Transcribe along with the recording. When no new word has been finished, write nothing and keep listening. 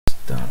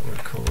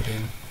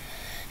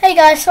Hey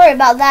guys, sorry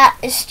about that.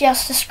 It's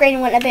just the screen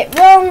went a bit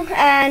wrong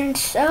and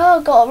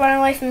got to run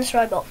away from this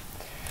robot.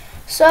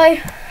 So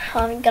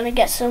I'm gonna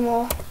get some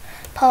more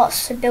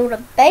parts to build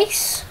a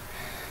base.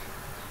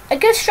 A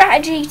good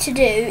strategy to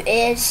do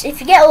is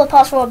if you get all the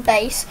parts for a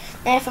base,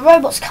 then if a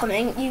robot's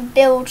coming, you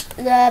build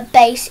the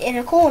base in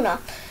a corner,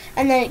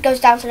 and then it goes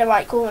down to the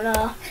right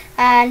corner.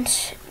 And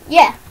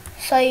yeah,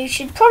 so you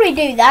should probably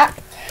do that,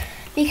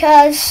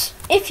 because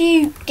if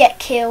you get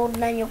killed,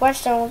 then your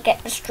redstone will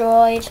get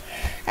destroyed,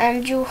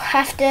 and you'll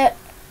have to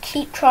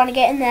keep trying to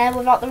get in there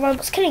without the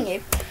robots killing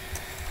you.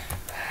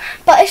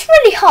 But it's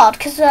really hard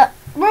because the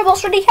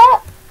robots really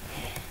hurt.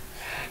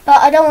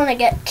 But I don't want to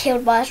get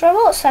killed by this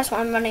robot, so that's why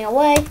I'm running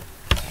away.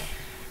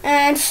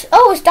 And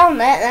oh, it's down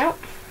there now.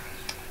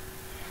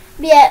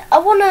 But yeah, I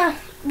want to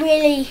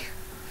really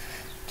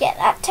get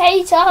that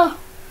tater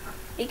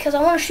because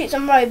I want to shoot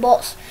some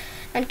robots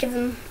and give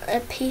them a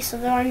piece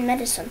of their own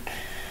medicine,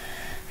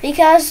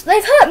 because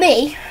they've hurt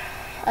me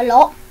a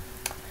lot,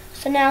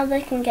 so now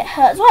they can get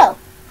hurt as well.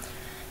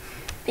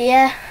 But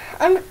yeah,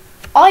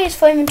 I use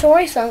for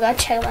inventory, so I'm going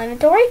to check my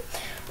inventory.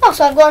 Oh,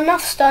 so I've got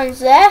enough stones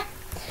there,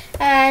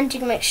 and you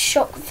can make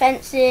shock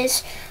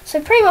fences.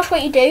 So pretty much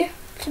what you do,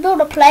 to build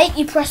a plate,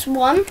 you press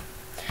 1,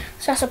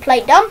 so that's a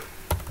plate done.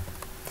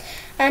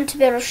 And to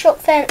build a shock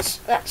fence,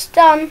 that's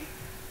done.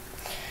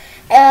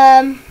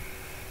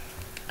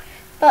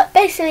 But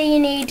basically you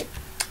need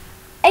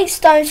 8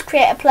 stones to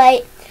create a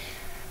plate,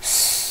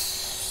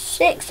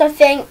 6 I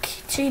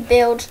think to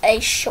build a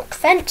shock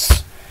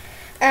fence,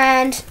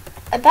 and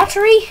a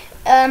battery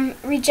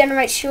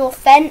regenerates your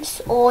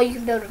fence, or you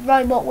can build a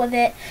robot with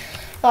it.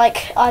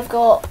 Like I've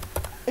got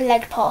a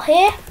leg part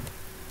here,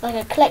 like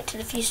I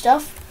collected a few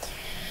stuff,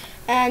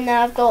 and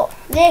now I've got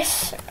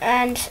this,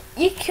 and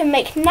you can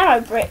make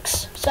nano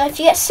bricks. So if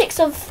you get 6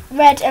 of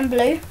red and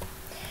blue,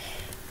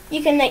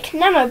 you can make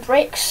nano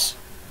bricks,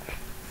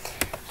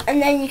 and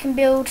then you can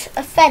build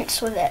a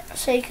fence with it.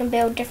 So you can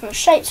build different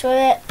shapes with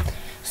it.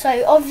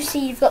 So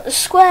obviously you've got the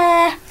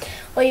square,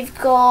 or you've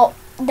got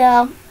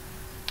the,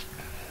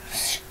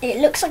 it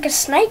looks like a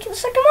snake, the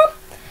second one,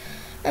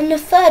 and the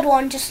third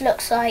one just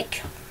looks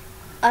like,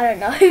 I don't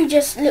know,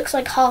 just looks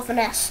like half an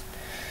S.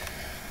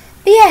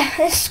 But yeah,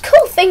 it's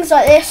cool things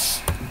like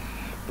this.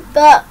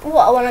 But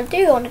what I want to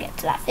do, I want to get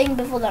to that thing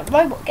before that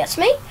robot gets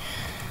me.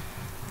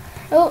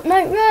 Oh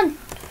no, run!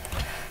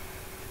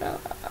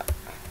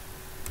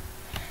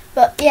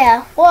 But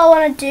yeah, what I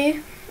want to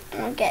do,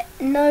 don't get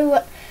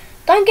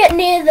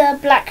near the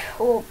black,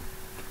 or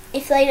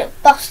if they look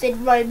busted,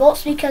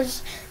 robots,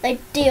 because they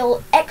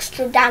deal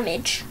extra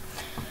damage.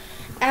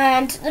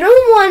 And the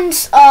normal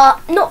ones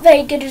are not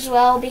very good as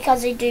well,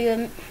 because they do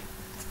a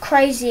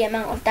crazy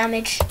amount of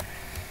damage.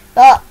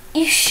 But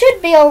you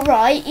should be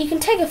alright. You can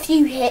take a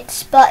few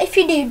hits, but if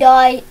you do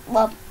die,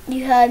 well,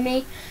 you heard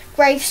me,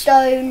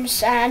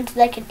 gravestones, and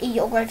they can eat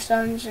your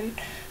gravestones and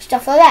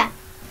stuff like that.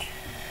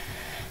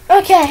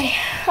 Okay,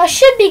 I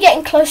should be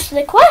getting close to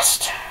the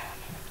quest.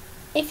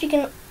 If you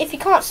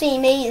can't see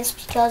me, it's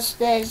because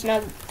there's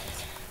no,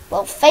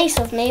 well, face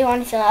of me or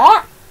anything like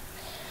that.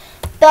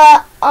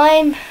 But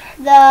I'm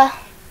the,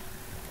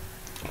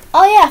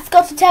 oh yeah, I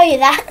forgot to tell you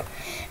that.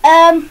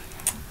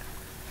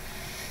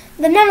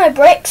 The nano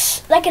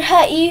bricks, they can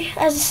hurt you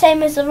as the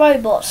same as the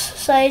robots.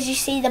 So as you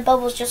see, the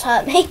bubbles just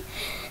hurt me.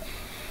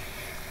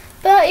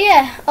 But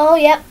yeah, oh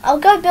yeah, I'll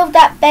go build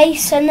that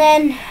base, and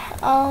then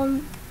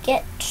I'll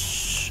get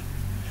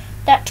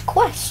that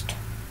quest.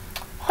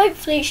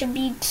 Hopefully it should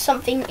be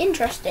something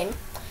interesting.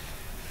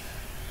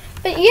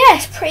 But yeah,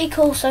 it's pretty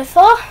cool so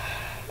far.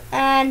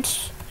 And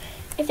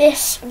if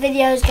this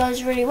video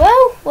goes really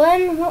well,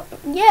 then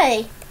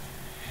yay.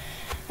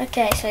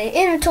 Okay, so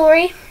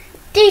inventory,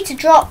 D to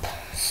drop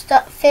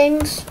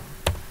things.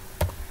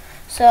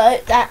 So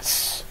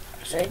that's,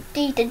 so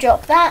D to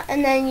drop that,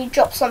 and then you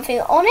drop something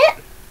on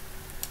it.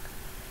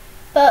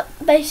 But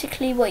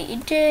basically what you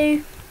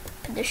do,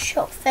 put the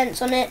shock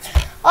fence on it.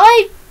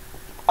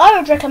 I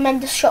would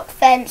recommend the shock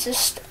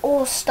fence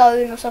or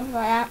stone or something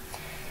like that.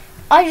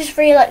 I just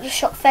really like the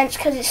shock fence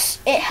because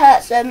it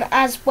hurts them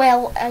as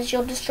well as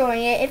you're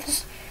destroying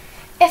it.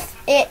 If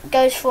it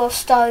goes for a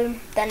stone,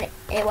 then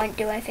it won't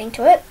do anything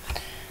to it.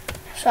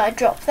 So I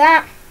drop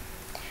that,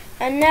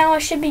 and now I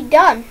should be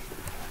done.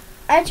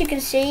 As you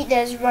can see,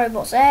 there's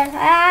robots there.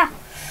 Ah!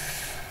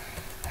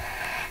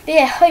 But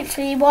yeah,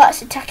 hopefully while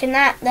it's attacking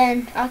that,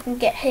 then I can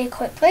get here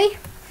quickly,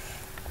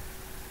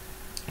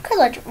 because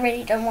I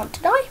really don't want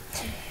to die.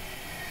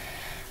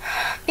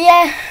 But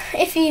yeah,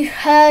 if you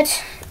heard,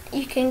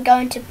 you can go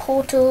into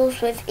portals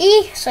with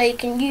E, so you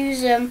can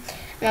use them,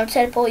 and I'll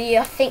teleport you,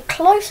 I think,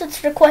 closer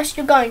to the quest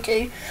you're going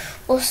to,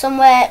 or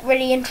somewhere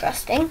really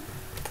interesting.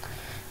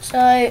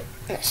 So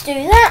let's do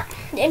that.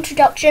 The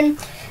introduction,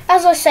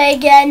 as I say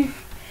again,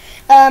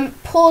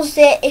 pause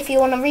it if you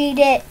want to read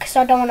it, because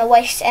I don't want to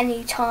waste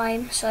any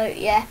time. So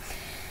yeah.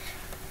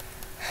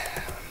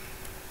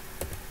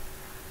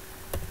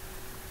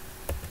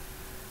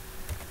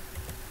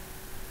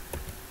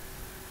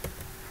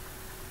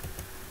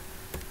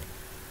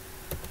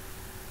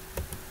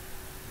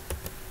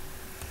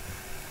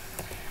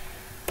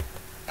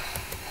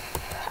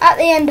 at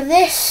the end of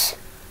this,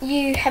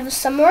 you have a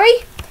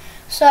summary.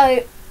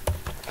 So,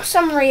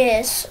 summary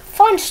is: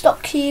 find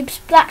stop cubes,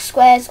 black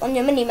squares on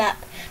your minimap.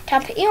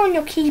 Tap E on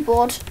your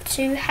keyboard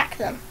to hack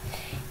them.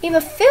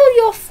 Either fill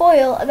your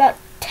foil about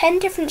 10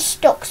 different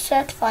stock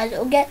certifiers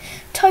or get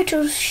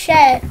total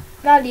share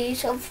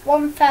values of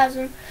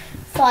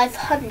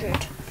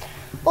 1,500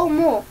 or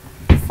more.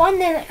 Find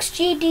the next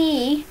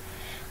GDE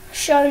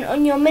shown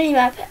on your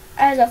minimap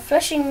as a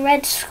flashing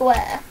red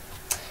square.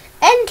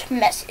 End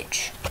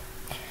message.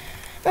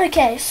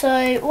 Okay,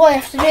 so what I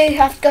have to do, I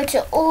have to go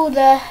to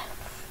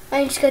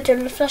I need to go to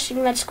the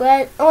flashing red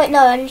square. Oh wait,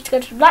 no, I need to go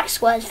to the black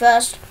squares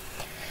first.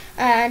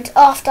 And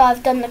after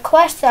I've done the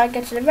quest, I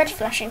go to the red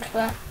flashing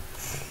square.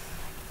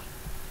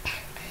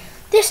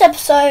 This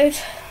episode,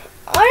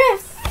 I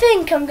don't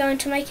think I'm going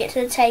to make it to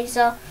the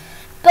taser,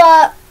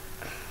 but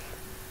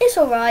it's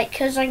alright,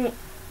 because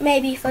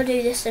maybe if I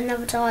do this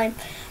another time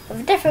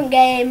with a different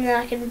game, then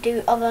I can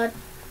do other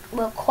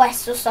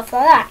quests or stuff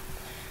like that.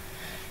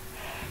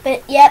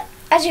 But yep,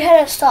 as you heard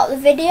at the start of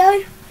the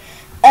video,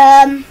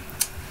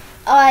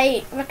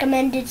 I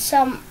recommended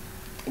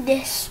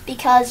this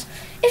because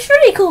it's a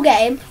really cool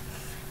game,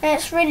 and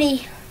it's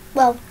really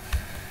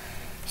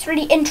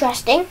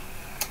interesting,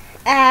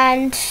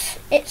 and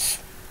it's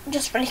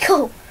just really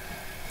cool.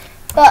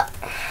 But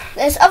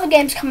there's other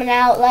games coming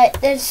out, like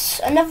there's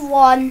another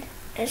one,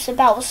 it's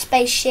about a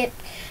spaceship.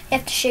 You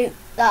have to shoot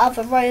the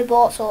other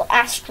robots or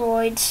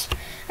asteroids,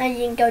 and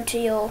you can go to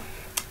your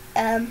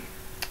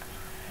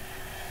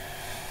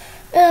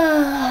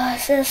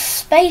it's a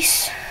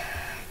space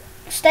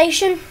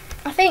station,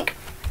 I think.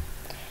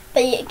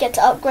 But you get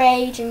to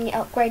upgrade, and you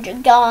upgrade your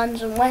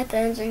guns and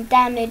weapons and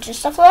damage and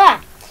stuff like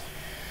that.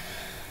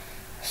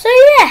 So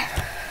yeah,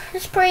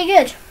 it's pretty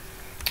good.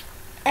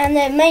 And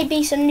there may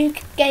be some new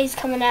games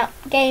coming out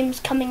in,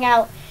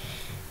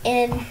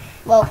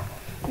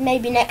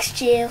 maybe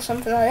next year or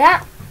something like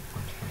that.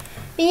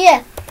 But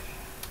yeah,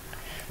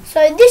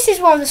 so this is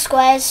one of the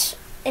squares.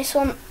 It's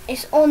on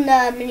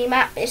the mini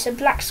map. It's a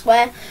black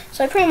square,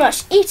 so pretty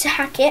much E to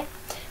hack it.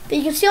 But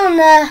you can see on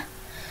the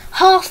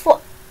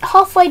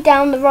halfway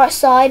down the right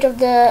side of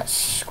the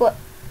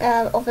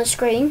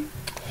screen,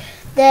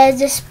 there's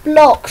this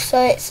block.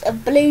 So it's a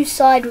blue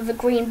side with a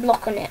green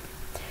block on it.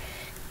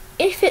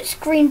 If it's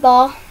full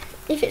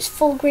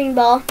green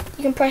bar,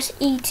 you can press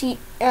E to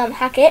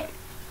hack it.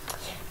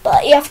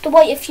 But you have to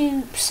wait a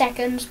few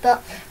seconds,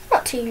 but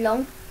not too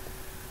long.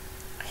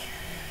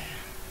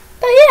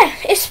 But yeah,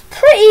 it's a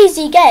pretty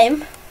easy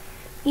game.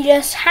 You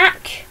just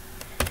hack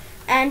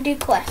and do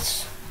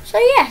quests. So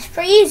yeah, it's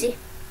pretty easy.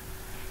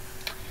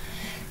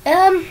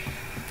 Yeah.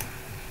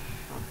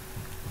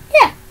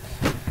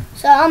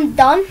 So I'm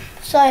done.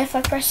 So if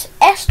I press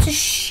S to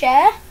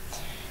share,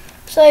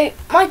 so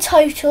my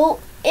total,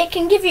 it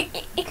can give you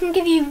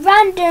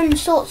random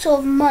sorts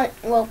of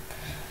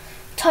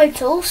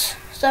totals.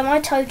 So my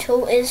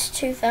total is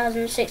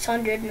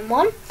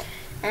 2,601,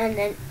 and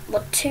then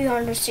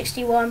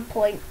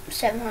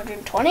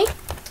 261.720.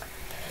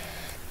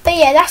 But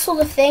yeah, that's all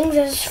the things.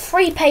 There's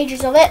 3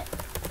 pages of it.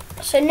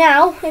 So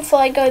now, if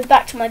I go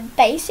back to my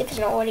base, if it's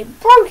not already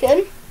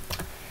broken,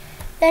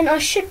 then I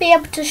should be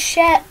able to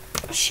share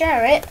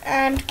it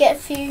and get a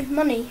few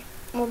money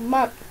or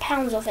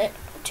pounds of it,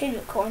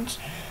 2 coins.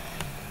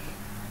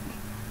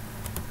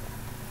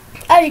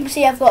 As you can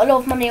see, I've got a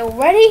lot of money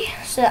already,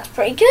 so that's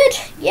pretty good.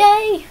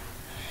 Yay!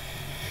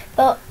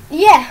 But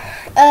yeah,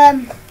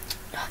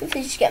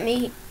 hopefully just get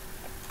me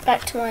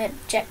back to my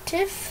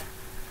objective.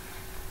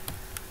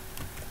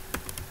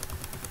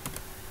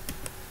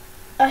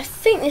 I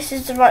think this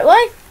is the right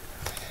way,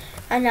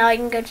 and now I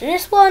can go to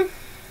this one,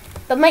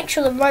 but make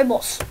sure the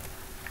robots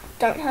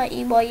don't hurt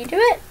you while you do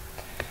it.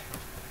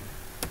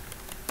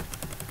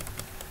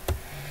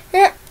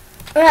 Yeah,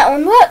 that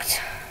one worked.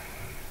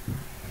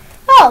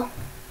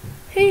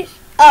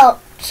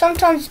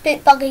 Sometimes it's a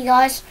bit buggy,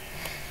 guys.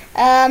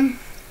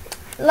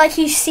 Like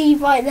you see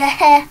right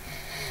there,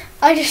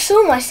 I just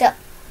saw myself.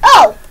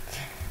 Oh,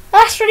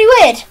 that's really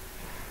weird.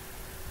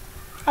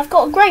 I've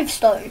got a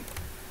gravestone,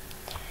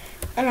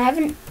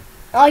 and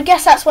I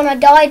guess that's when I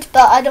died,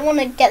 but I don't want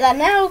to get that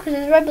now because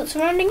there's robots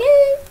surrounding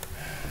it.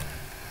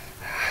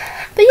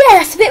 But yeah,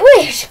 that's a bit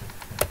weird.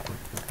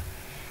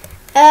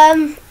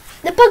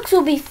 The bugs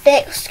will be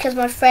fixed because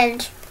my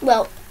friend,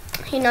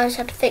 he knows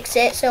how to fix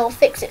it, so I'll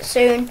fix it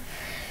soon.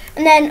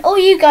 And then all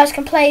you guys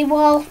can play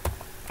while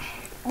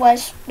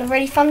was a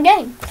really fun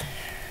game.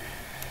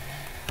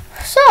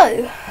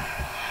 So,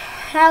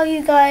 how are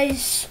you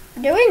guys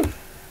doing?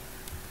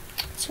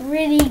 It's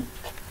really,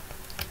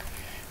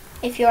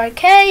 if you're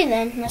okay,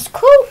 then that's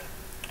cool.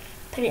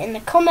 Put it in the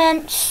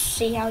comments,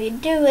 see how you're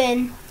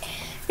doing.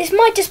 This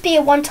might just be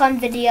a one-time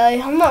video,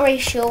 I'm not really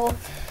sure.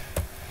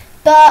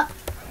 But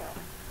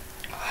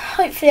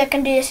hopefully I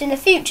can do this in the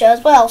future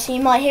as well, so you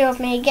might hear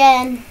of me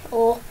again,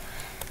 or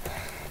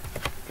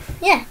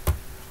yeah,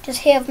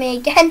 just hear of me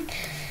again.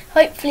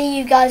 Hopefully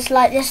you guys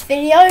like this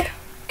video,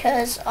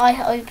 because I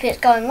hope it's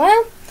going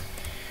well.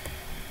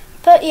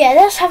 But yeah,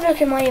 let's have a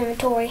look at my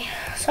inventory.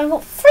 So I've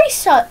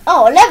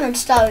got 11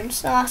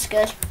 stones. Oh, that's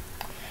good.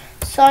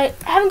 So I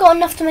haven't got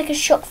enough to make a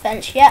shock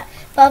fence yet,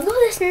 but I've got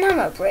this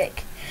nano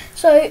brick.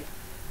 So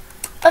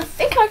I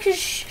think I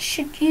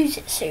should use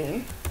it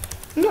soon.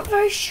 I'm not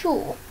very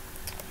sure.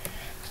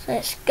 So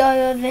let's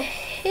go over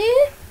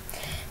here.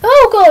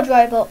 Oh god,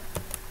 robot.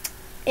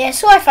 Yeah,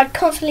 sorry if I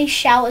constantly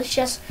shout.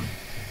 It's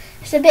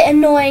a bit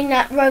annoying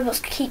that robots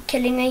keep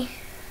killing me.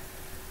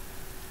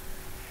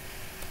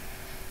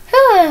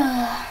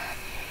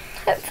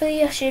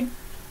 Hopefully I should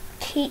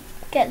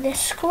get this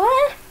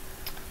square,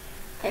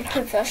 and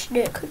hopefully I should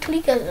do it quickly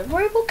because there's a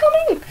robot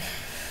coming.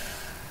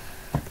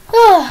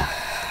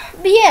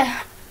 But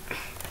yeah,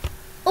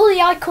 all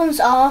the icons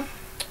are,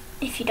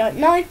 if you don't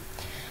know,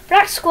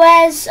 black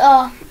squares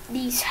are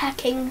these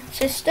hacking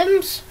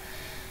systems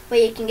where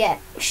you can get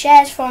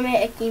shares from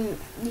it. You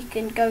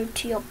can go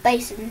to your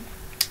base and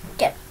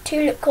get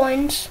tulip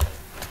coins,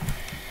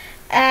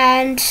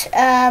 and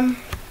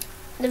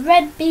the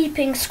red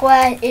beeping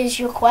square is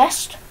your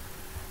quest.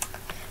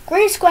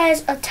 Green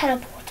squares are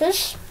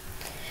teleporters,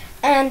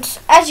 and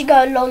as you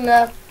go along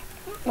the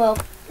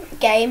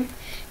game,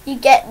 you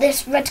get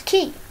this red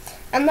key,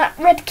 and that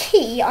red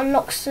key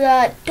unlocks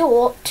the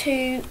door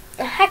to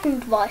a hacking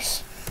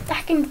device. The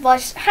hacking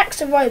device hacks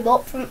a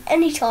robot from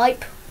any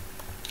type,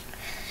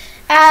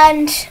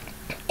 and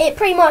it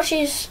pretty much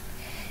is.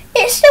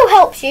 It still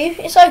helps you.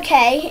 It's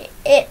okay.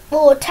 It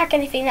will attack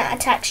anything that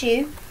attacks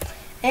you.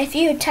 And if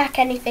you attack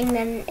anything,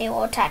 then it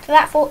will attack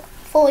that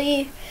for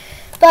you.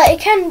 But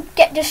it can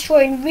get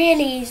destroyed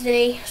really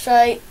easily.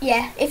 So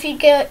yeah, if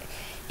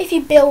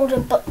you build a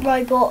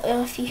robot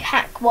or if you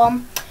hack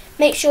one,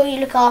 make sure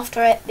you look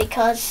after it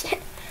because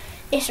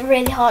it's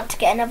really hard to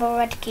get another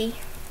red key.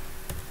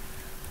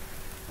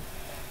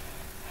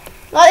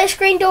 Like this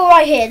green door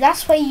right here,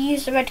 that's where you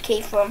use the red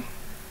key from.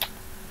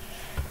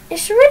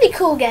 It's a really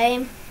cool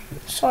game.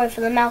 Sorry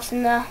for the mouse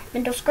in the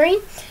middle screen.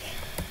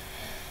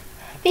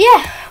 But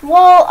yeah,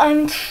 while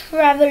I'm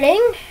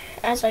travelling,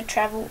 as I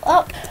travel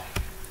up,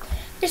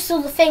 this is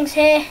all the things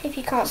here, if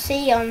you can't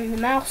see on the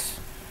mouse.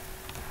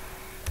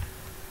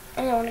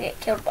 I don't want to get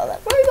killed by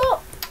that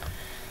robot.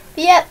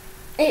 But yeah,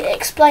 it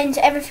explains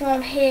everything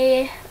on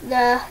here,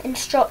 the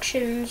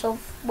instructions of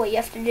what you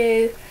have to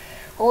do,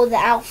 or the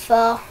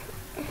alpha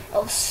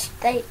of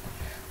state,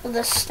 or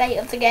the state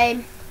of the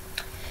game.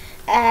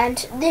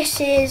 And this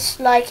is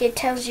like, it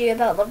tells you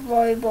about the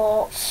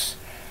robots,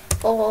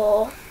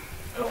 or...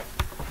 Oh,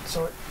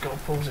 sorry, gotta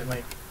pause it,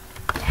 mate.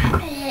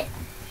 Damn it.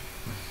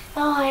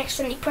 Oh, I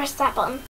accidentally pressed that button.